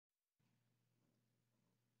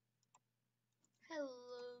Hello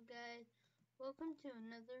guys, welcome to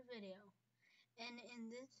another video. And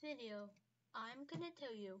in this video, I'm gonna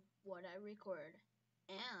tell you what I record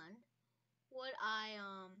and what I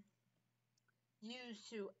use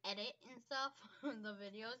to edit and stuff the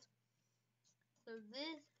videos. So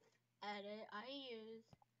this edit I use,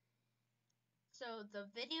 so the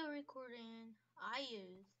video recording I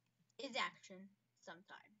use is Action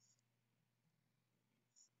sometimes.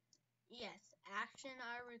 Yes, Action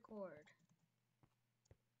I record.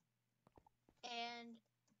 And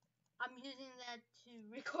I'm using that to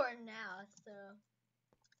record now, so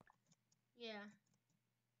yeah.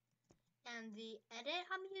 And the edit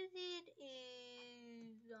I'm using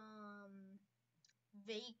is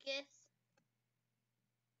Vegas.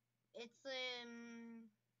 It's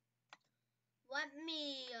let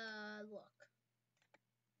me look.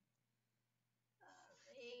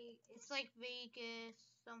 It's like Vegas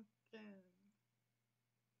something.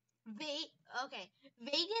 Okay,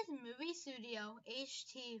 Vegas Movie Studio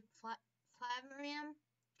HT Flavium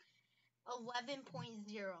 11.0.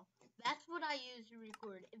 That's what I use to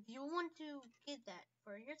record. If you want to get that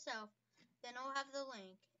for yourself, then I'll have the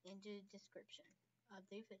link in the description of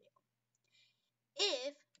the video.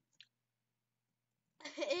 If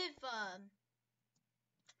if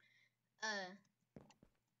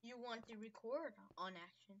you want to record on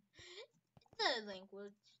Action, the link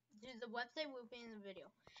will to the website will be in the video.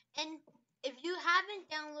 And if you haven't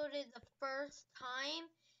downloaded the first time,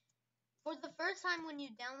 for the first time when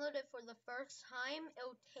you download it for the first time,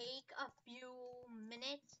 it'll take a few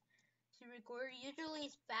minutes to record. Usually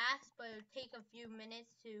it's fast, but it'll take a few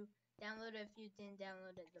minutes to download it if you didn't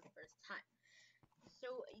download it the first time.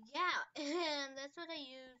 So yeah, and that's what I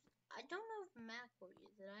use. I don't know if Mac will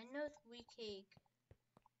use it. I know Sweet Cake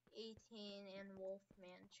 18 and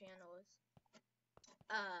Wolfman channels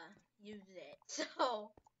use it.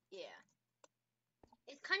 So yeah,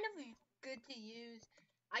 it's kind of good to use.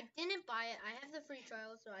 I didn't buy it. I have the free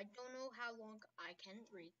trial, so I don't know how long I can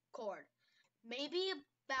record. Maybe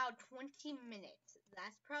about 20 minutes.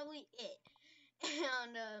 That's probably it.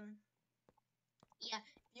 And yeah,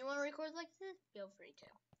 if you want to record like this, feel free to.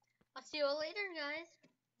 I'll see you all later, guys.